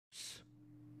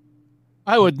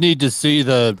I would need to see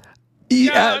the.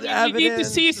 Yeah, I mean, you need to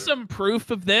see some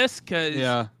proof of this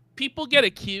because people get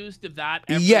accused of that.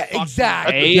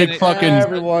 Exactly. Big fucking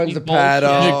everyone's a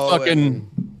pedo.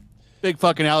 Big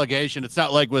fucking allegation. It's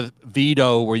not like with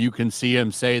Vito where you can see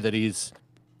him say that he's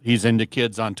into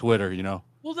kids on Twitter. You know.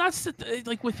 Well, that's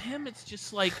like with him. It's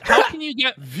just like how can you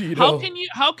get how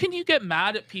can you get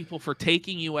mad at people for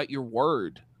taking you at your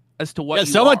word as to what? Yeah,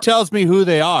 someone tells me who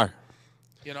they are.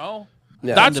 You know,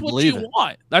 that's what you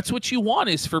want. That's what you want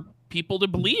is for people to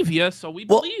believe you, so we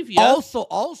believe you.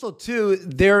 Also, too,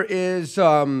 there is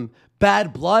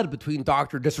bad blood between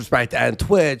Dr. Disrespect and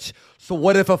Twitch. So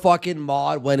what if a fucking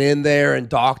mod went in there and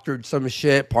doctored some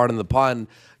shit, pardon the pun,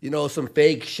 you know, some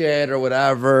fake shit or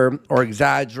whatever, or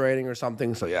exaggerating or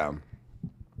something. So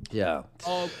yeah.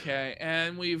 Okay,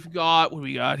 and we've got what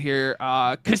we got here.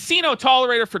 Casino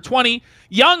Tolerator for 20.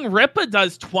 Young Ripa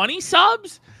does 20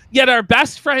 subs. Yet our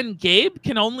best friend Gabe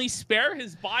can only spare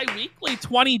his bi-weekly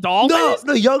 $20.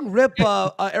 No, Young Rip,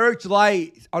 Eric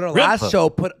July on our last show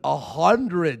put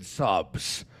 100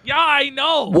 subs. Yeah, I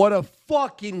know. What a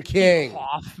fucking king.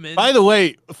 Hoffman. By the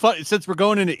way, since we're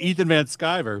going into Ethan Van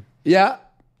Sciver,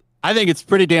 I think it's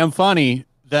pretty damn funny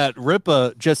that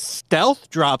Ripa just stealth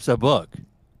drops a book.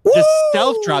 Just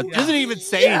stealth drops. Doesn't even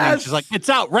say anything. She's like, it's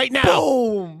out right now.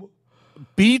 Boom.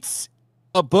 Beats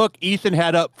a book Ethan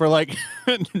had up for like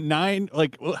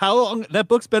how long? That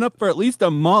book's been up for at least a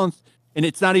month and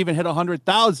it's not even hit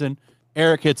 100,000.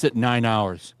 Eric hits it 9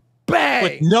 hours. Bang!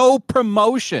 With no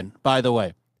promotion, by the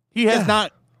way. He has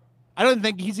not, I don't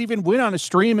think he's even went on a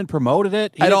stream and promoted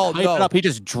it. He didn't hype it up. He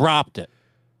just dropped it.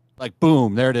 Like,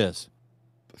 boom, there it is.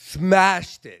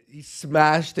 Smashed it. He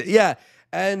smashed it. Yeah.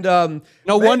 And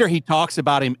no wonder he talks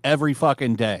about him every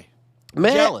fucking day.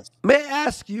 Jealous. May I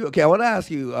ask you? Okay, I want to ask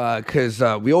you because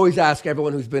we always ask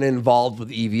everyone who's been involved with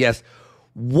EVS,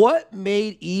 what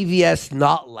made EVS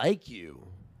not like you?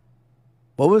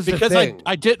 What was the thing? Because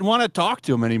I didn't want to talk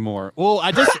to him anymore. Well,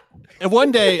 I just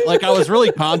one day, like I was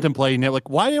really contemplating it. Like,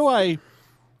 why do I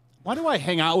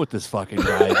hang out with this fucking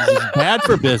guy? This is bad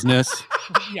for business.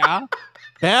 Yeah.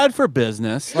 Bad for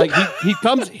business. Like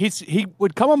he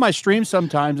would come on my stream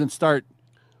sometimes and start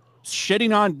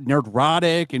shitting on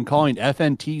Nerdrotic and calling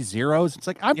FNT zeros. It's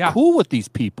like, I'm cool with these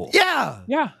people. Yeah.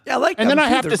 I like and them then I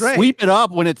too. have They're to great. sweep it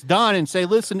up when it's done and say,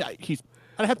 listen, I'd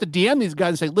have to DM these guys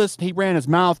and say, listen, he ran his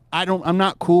mouth. I'm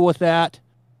not cool with that.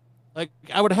 Like,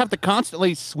 I would have to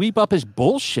constantly sweep up his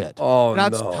bullshit. Oh, and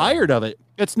I'm tired of it.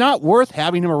 It's not worth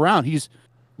having him around. He's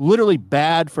literally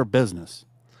bad for business.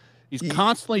 He's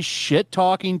constantly shit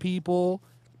talking people.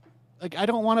 Like, I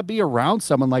don't want to be around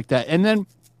someone like that. And then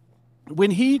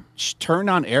when he turned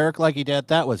on Eric like he did,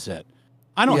 that was it.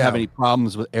 I don't have any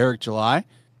problems with Eric July.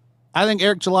 I think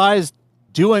Eric July is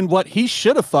doing what he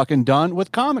should have fucking done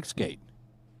with Comicsgate.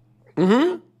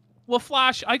 Mm-hmm. Well,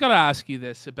 Flash, I gotta ask you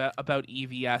this about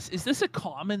EVS. Is this a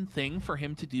common thing for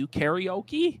him to do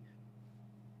karaoke?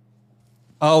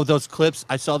 Oh, those clips.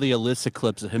 I saw the Alyssa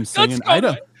clips of him singing. Let's go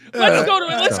to it.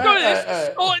 Let's go to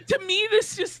this. Oh, to me,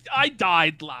 this just I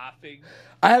died laughing.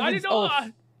 I didn't know.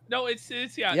 No, it's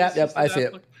Yep, I see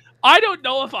it. I don't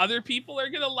know if other people are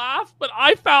gonna laugh, but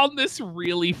I found this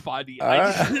really funny.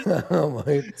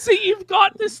 See, you've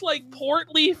got this like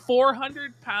portly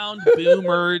 400-pound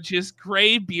boomer, just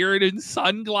gray beard and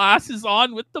sunglasses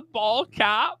on with the ball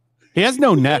cap. He has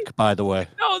no neck, by the way.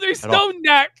 No, there's no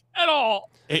neck at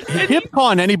all. Him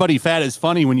calling anybody fat is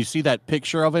funny when you see that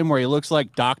picture of him where he looks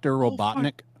like Dr.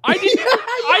 Robotnik. I didn't even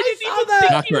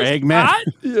think Dr. he was Eggman. fat.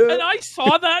 And I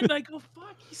saw that and I go,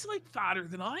 fuck, he's like fatter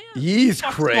than I am. He's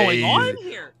What's crazy. going on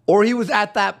here? Or he was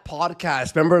at that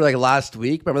podcast. Remember, like last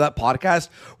week? Remember that podcast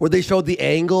where they showed the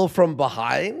angle from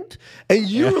behind? And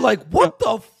you were like, what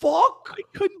the fuck? I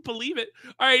couldn't believe it.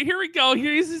 All right, here we go.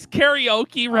 Here's his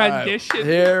karaoke rendition. Right,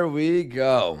 here we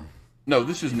go. No,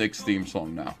 this is Nick's theme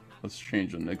song now. Let's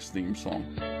change the Nick's theme song.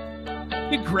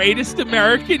 The greatest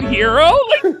American hero?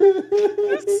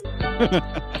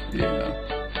 Yeah.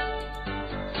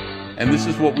 And this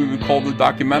is what we would call the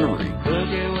documentary.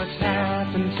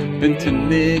 Been to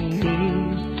Nick.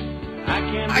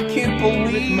 I can't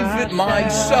believe it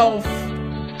myself.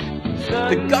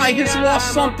 The guy has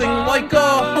lost something like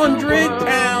 100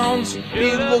 pounds.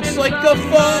 He looks like a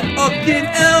fucking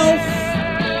elf.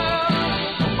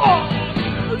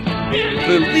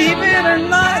 Believe it or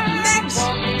not, Nick's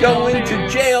going to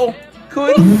jail.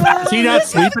 Is he not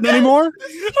sleeping anymore?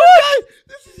 This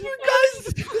is your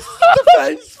guys'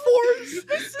 defense force.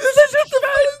 This is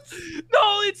defense.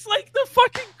 No, it's like the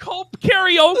fucking Cope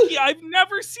karaoke. I've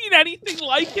never seen anything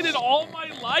like it in all my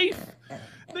life.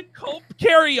 The Cope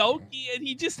karaoke, and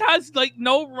he just has like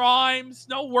no rhymes,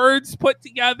 no words put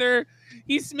together.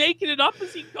 He's making it up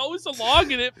as he goes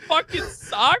along, and it fucking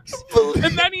sucks.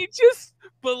 And then he just,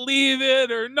 believe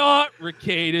it or not,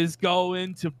 Ricade is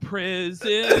going to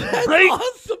prison. That's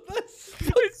awesome.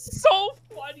 It's so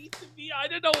funny to me. I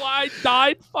don't know why I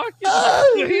died fucking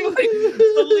like,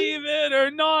 believe it or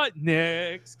not,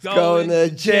 Nick's going to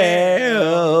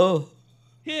jail.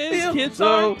 His kids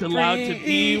aren't allowed to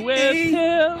be with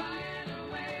him.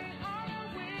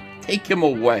 Take him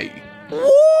away.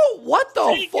 Whoa, what the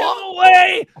Take fuck? him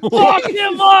away! Lock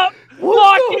him up!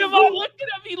 Lock him up! Look at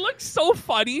him. He looks so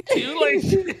funny too. Like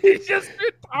he's just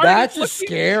retarded. That's a looking.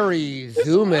 scary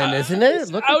zoom in, isn't it?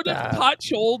 Look out at that. of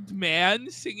touch old man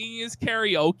singing his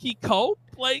karaoke cope.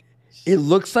 Like It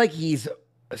looks like he's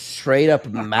a straight up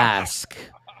mask.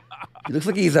 He looks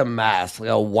like he's a mask, like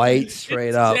a white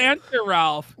straight up. Santa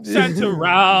Ralph. Santa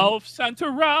Ralph. Santa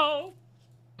Ralph.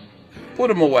 Put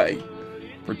him away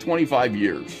for 25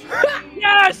 years.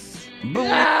 Yes!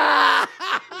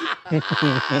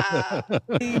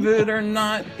 Believe it or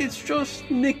not, it's just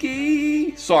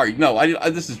Nikki. Sorry, no,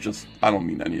 this is just, I don't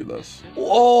mean any of this.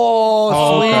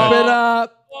 Oh, sweep okay. it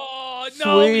up. Oh,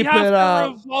 no, we Sweep have it to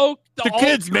up. revoke The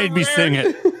kids made me sing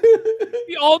it.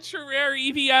 The ultra rare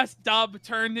EVS dub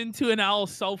turned into an L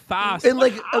so fast. In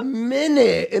like a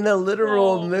minute, in a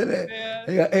literal minute. Man.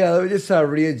 Hang on, let me just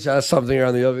readjust something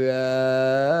around the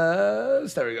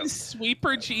OBS. There we go. His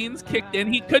sweeper jeans kicked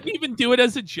in. He couldn't even do it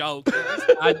as a joke.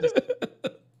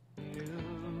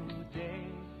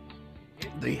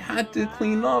 They had to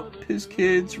clean up his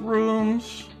kids'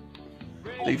 rooms.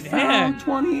 They man. found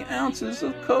 20 ounces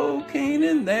of cocaine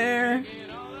in there.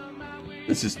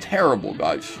 This is terrible,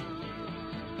 guys.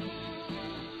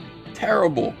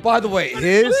 Terrible. By the way,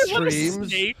 his What a streams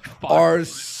snake fuck. are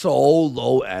so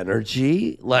low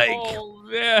energy. Like, Oh,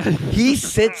 man. he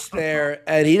sits there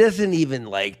and he doesn't even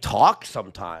like talk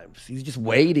sometimes. He's just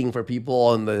waiting for people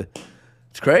on the.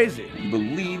 It's crazy.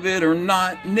 Believe it or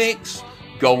not, Nick's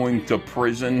going to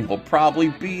prison. He'll probably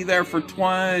be there for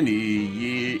 20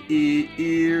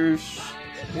 years.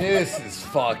 This is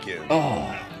fucking.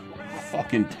 Oh,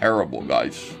 fucking terrible,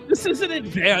 guys. This is an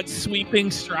advanced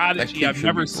sweeping strategy kid I've should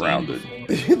never be seen grounded.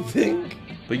 before. You think?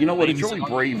 But you know what? It's really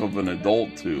brave of an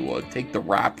adult to take the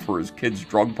rap for his kid's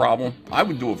drug problem. I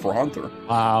would do it for Hunter.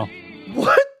 Wow.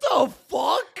 What the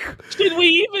fuck? Should we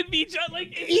even be just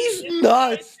like He's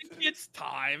nuts. It's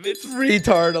time. It's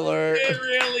retard alert. It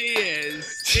really is.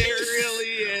 It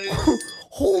really is.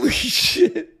 Holy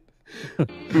shit.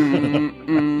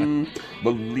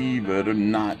 Believe it or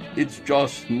not, it's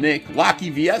just Nick. Lock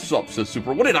EVS up, says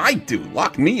Super. What did I do?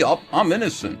 Lock me up? I'm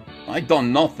innocent. I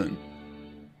done nothing.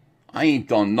 I ain't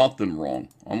done nothing wrong,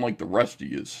 unlike the rest of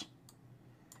yous.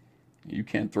 You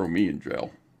can't throw me in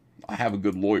jail. I have a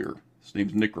good lawyer. His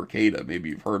name's Nick Ricada. Maybe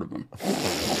you've heard of him.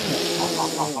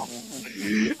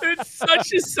 It's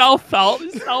such a self-help.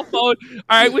 All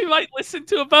right, we might listen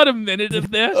to about a minute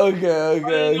of this. Okay. I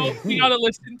don't know if we gotta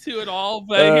listen to it all,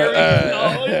 but here we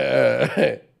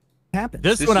go. Happened.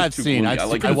 This one is I've too seen.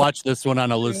 gloomy. I watched this one on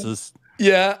Alyssa's.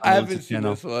 Yeah, I Oh, haven't it's a seen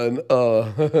channel. this one.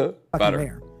 Fucking Better.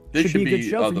 rare. This should be a good be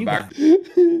show for the you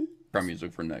background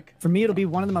music for Nick. For me, it'll be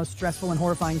one of the most stressful and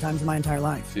horrifying times of my entire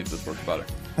life. See if this works better.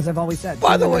 As I've always said.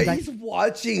 By the way, sometimes he's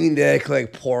watching Nick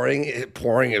like pouring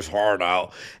his heart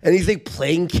out, and he's like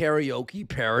playing karaoke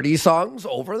parody songs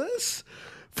over this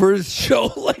for his show.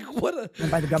 Like, what a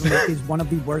by the government is one of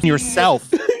the worst. Yourself.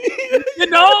 You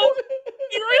know,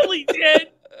 he really did.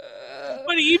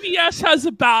 But EVS has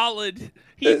a ballad.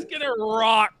 He's gonna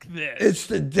rock this. It's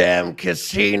the damn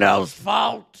casino's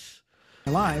fault.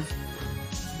 alive.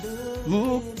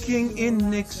 Looking in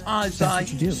Nick's eyes, That's I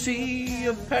what you do. see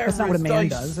a paradise. That's not what a man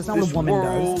does. That's not what a woman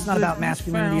does. It's not about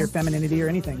masculinity or femininity or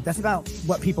anything. That's about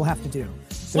what people have to do.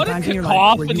 What a Times in your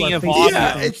life where you cacophony are of facing audio.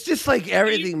 Yeah, something. it's just like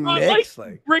everything You've got, mixed.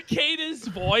 Like, Ricada's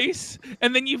voice,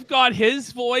 and then you've got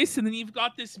his voice, and then you've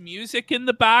got this music in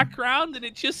the background, and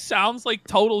it just sounds like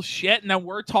total shit. And then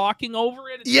we're talking over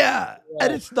it. It's yeah,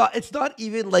 and it's not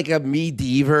even like a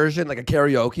me-D version, like a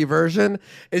karaoke version.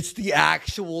 It's the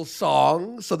actual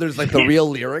song. So there's like the real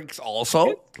lyrics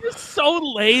also. just so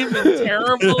lame and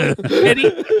terrible. And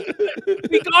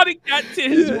we gotta get to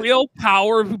his real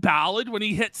power ballad when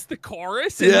he hits the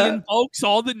chorus and Yeah. he invokes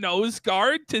all the nose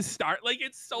guard to start. Like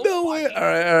it's so No way. funny. All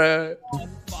right.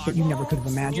 that you never could have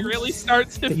He imagined. really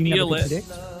starts to that you never feel could it.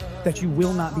 predict. That you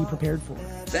will not be prepared for.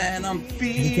 Then I'm And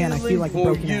feeling again, I feel like a for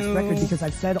broken ass record you. because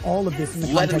I've said all of this in the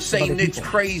Let him context say of other Nick's people.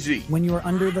 crazy. When you are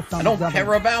under the thumb I of don't government,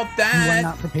 care about you are that.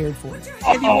 not prepared for it.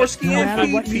 Eddie Worski no and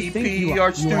matter what you think PPP you are are, you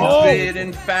are stupid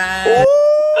and fat.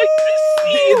 Like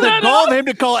the scene the goal of him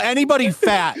to call anybody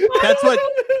fat. That's what's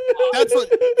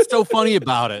so funny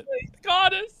about it. He's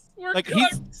got us. We're Like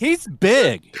cooked. he's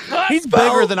big. He's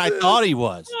bigger than I thought he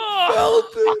was.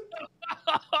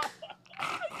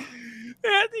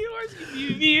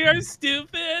 Andy, you are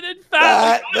stupid and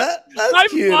fat. I'm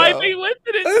cute, vibing with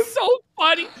it. It's so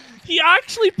funny. He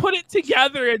actually put it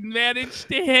together and managed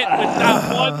to hit with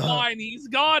that one line. He's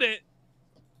got it.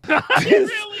 It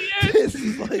really is. This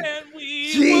is like, And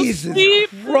we Jesus will sleep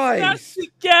Christ.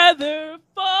 together.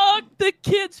 Fuck the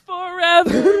kids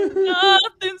forever.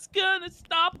 Nothing's gonna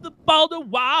stop the ball to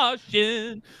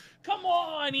washing. Come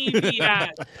on, EVS.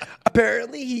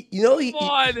 Apparently,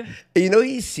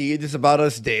 he sees this about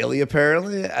us daily.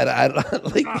 Apparently, and I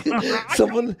don't like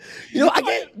someone. I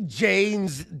get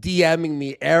James DMing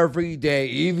me every day.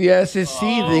 EVS is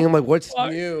seething. I'm like, what's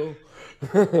new?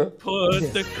 Put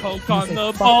the Coke on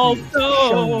the ball,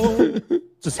 though.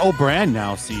 It's his whole brand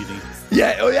now, CD.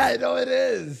 Yeah, I know it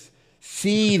is.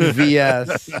 Seed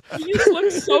VS. He just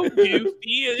looks so goofy.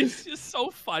 It's just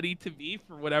so funny to me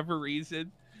for whatever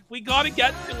reason. We got to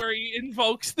get to where he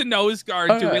invokes the nose guard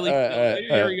to really feel it.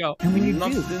 Here we go. And when you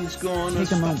Nothing's gonna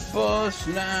take a moment. stop us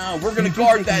now. We're gonna You do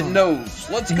guard take a that moment. nose.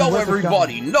 Let's And go, you work with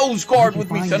everybody. God. Nose guard You with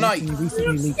can me find tonight. this in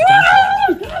recently leaked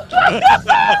documents.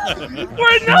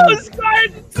 We're nose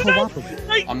guard tonight. Cooperate.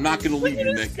 Like, I'm not gonna leave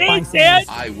you, Nick. Find Dad.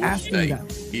 someone I will asking stay them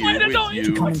I here don't know. with You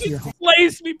to come you. into your home.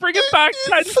 Slays me. Bring it back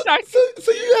 10 seconds.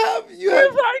 So you have.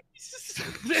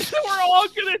 We're all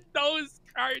gonna nose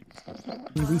guard.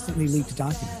 In recently leaked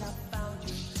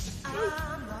documents.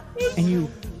 And you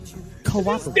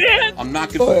cooperate. Dad. I'm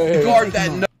not gonna guard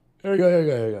that nose. Here we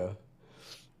go.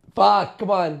 Fuck,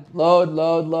 come on. Load.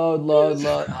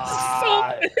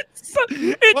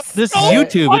 It's This is so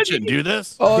YouTube. funny. It shouldn't do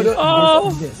this. Oh, no.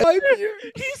 Oh, This.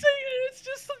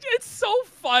 it's so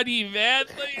funny, man.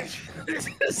 Like, it's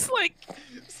just like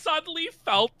subtly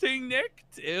felting Nick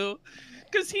too,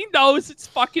 because he knows it's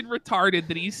fucking retarded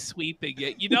that he's sweeping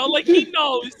it. Like he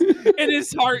knows in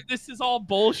his heart this is all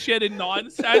bullshit and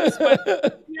nonsense,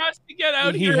 but he has to get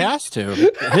out He here. has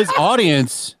to. His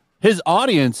audience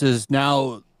is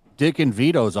now Dick and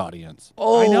Vito's audience.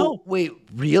 Oh, I know. Wait,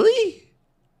 really?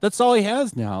 That's all he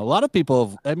has now. A lot of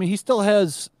people, he still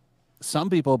has some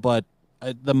people, but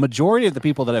the majority of the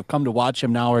people that have come to watch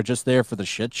him now are just there for the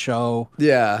shit show.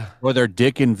 Yeah. Or they're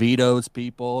Dick and Vito's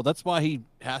people. That's why he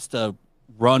has to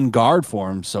run guard for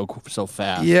him so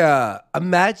fast. Yeah.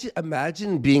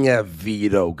 Imagine being a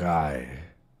Vito guy.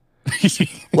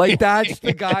 Like that's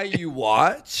the guy you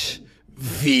watch?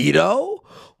 Vito?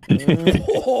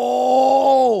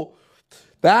 Oh,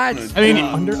 that's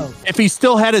Under oath. if he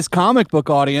still had his comic book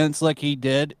audience like he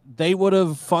did, they would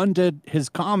have funded his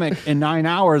comic in 9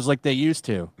 hours like they used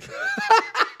to.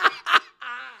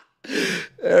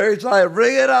 every time.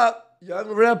 Bring it up, young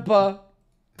Ripper.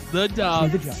 The Be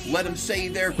dog. the judge. Let them say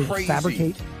they're They will crazy.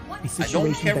 fabricate a I don't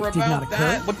situation care that did not about occur.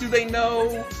 that. What do they know?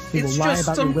 They will It's lie just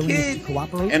about your some willingness to kid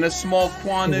cooperate. and a small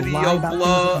quantity lie of about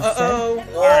blood. things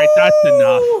that All right, that's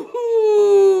enough.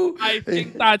 Ooh. I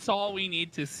think that's all we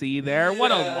need to see there.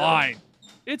 What a line.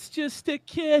 It's just a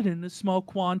kid and a small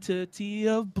quantity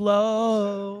of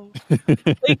blow.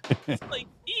 like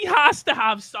he has to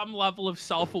have some level of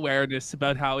self-awareness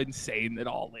about how insane it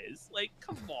all is. Like,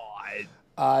 come on.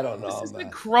 I don't know, This is the man.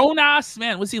 grown-ass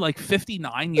man. Was he like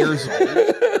 59 years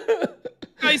old?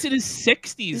 Guy's in his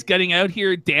 60s getting out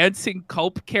here dancing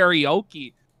cope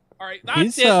karaoke. All right, that's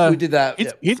He's, it. Who did that?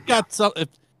 He's got some.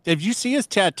 If you see his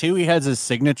tattoo, he has his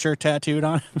signature tattooed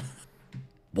on him.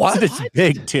 What? It's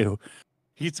big too.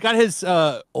 He's got his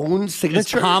Own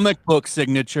signature? comic book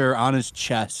signature on his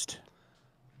chest.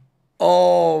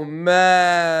 Oh,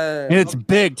 man. And it's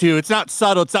big too. It's not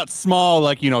subtle. It's not small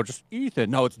like, just Ethan.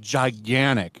 No, it's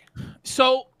gigantic.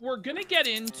 So we're going to get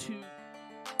into...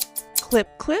 Clip,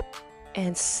 clip,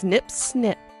 and snip,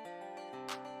 snip.